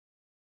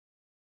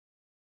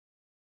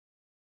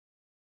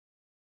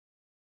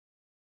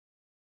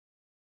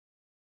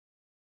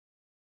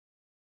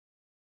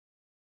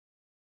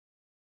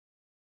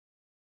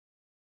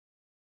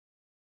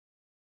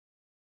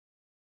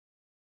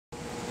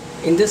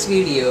In this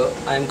video,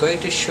 I am going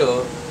to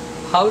show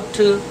how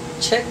to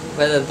check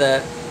whether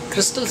the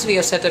crystals we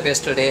have set up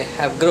yesterday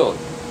have grown.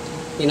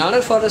 In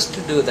order for us to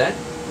do that,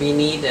 we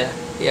need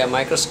a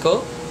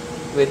microscope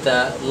with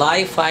a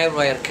live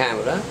Firewire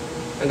camera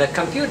and a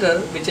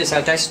computer which is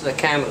attached to the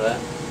camera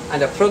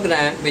and a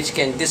program which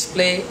can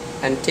display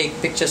and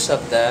take pictures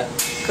of the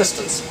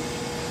crystals.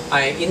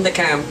 In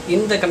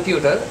the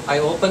computer, I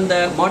open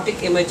the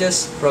Motic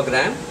images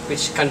program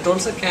which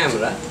controls the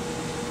camera,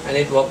 and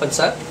it opens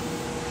up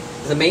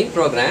the main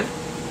program,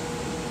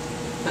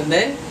 and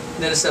then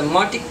there is a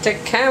Motic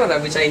Tech camera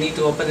which I need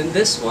to open in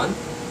this one.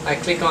 I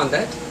click on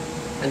that,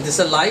 and this is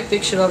a live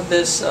picture of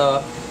this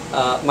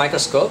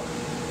microscope.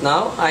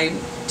 Now I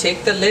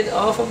take the lid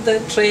off of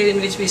the tray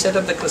in which we set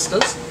up the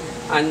crystals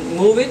and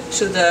move it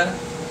to the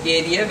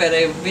area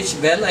which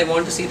well I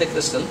want to see the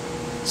crystal.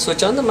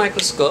 Switch on the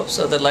microscope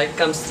so the light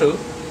comes through,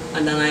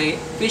 and then I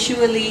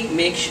visually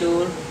make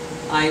sure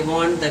I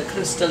want the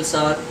crystals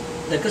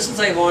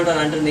I want are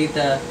underneath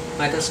the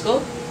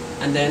microscope,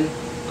 and then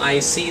I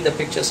see the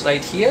pictures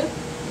right here.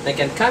 I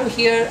can come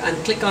here and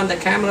click on the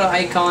camera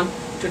icon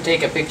to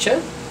take a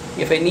picture.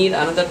 If I need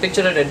another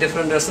picture at a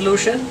different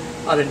resolution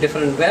or a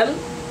different well,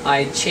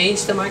 I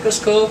change the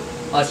microscope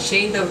or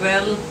change the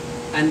well,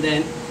 and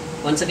then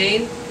once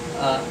again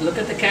look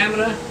at the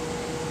camera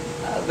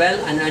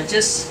well and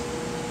adjust,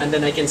 and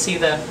then I can see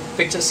the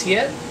pictures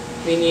here.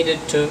 We need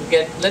it to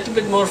get a little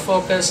bit more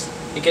focused.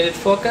 You get it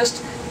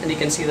focused and you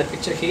can see the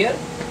picture here.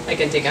 I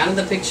can take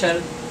another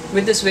picture.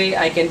 With this way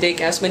I can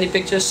take as many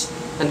pictures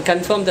and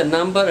confirm the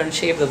number and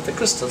shape of the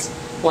crystals.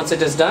 Once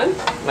it is done,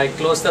 I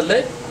close the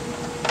lid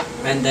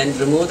and then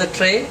remove the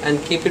tray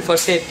and keep it for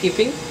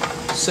safekeeping.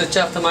 Switch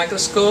off the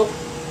microscope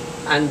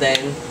and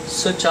then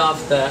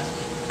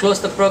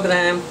close the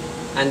program,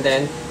 and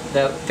then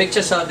the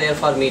pictures are there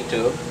for me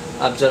to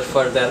observe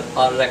further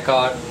or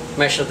record,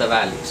 measure the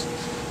values.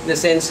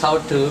 This ends how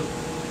to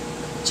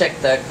check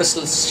the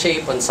crystal's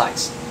shape and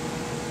size.